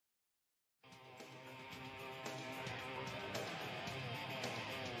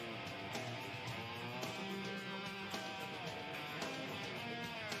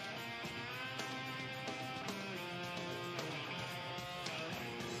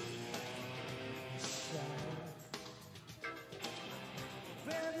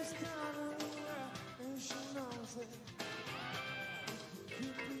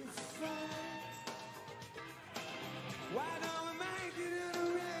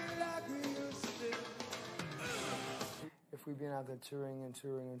we've been out there touring and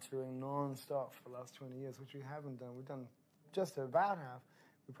touring and touring non-stop for the last 20 years, which we haven't done. We've done just about half.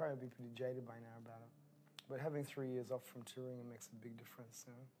 We'd probably be pretty jaded by now about it. But having 3 years off from touring, it makes a big difference.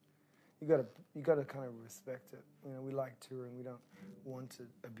 You got to kind of respect it. You know, we like touring. We don't want to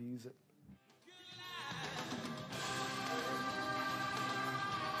abuse it.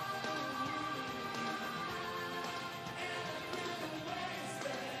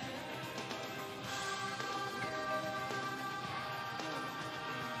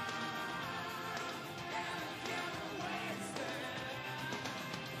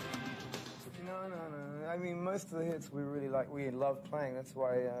 No. I mean, most of the hits we really like, we love playing. That's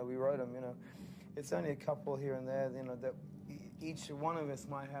why we wrote them, you know. It's only a couple here and there, you know, that each one of us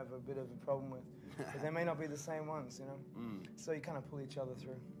might have a bit of a problem with. But they may not be the same ones, you know. So you kind of pull each other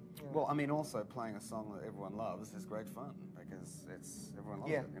through. You know? Well, I mean, also playing a song that everyone loves is great fun because everyone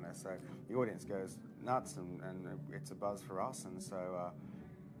loves it, you know. So the audience goes nuts and it's a buzz for us, and so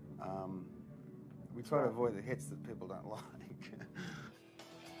we try to avoid the hits that people don't like.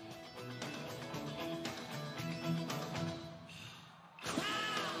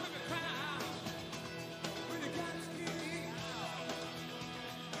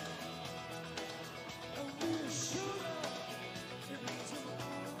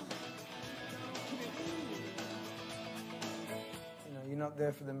 You're not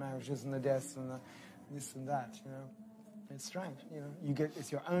there for the marriages and the deaths and the this and that, you know. It's strange, you know.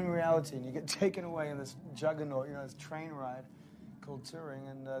 It's your own reality, and you get taken away in this juggernaut, you know, this train ride called touring,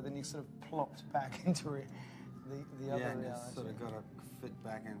 and then you sort of plopped back into the other reality. Yeah, sort of got to fit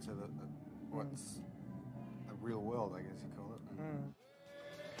back into what's a real world, I guess you call it.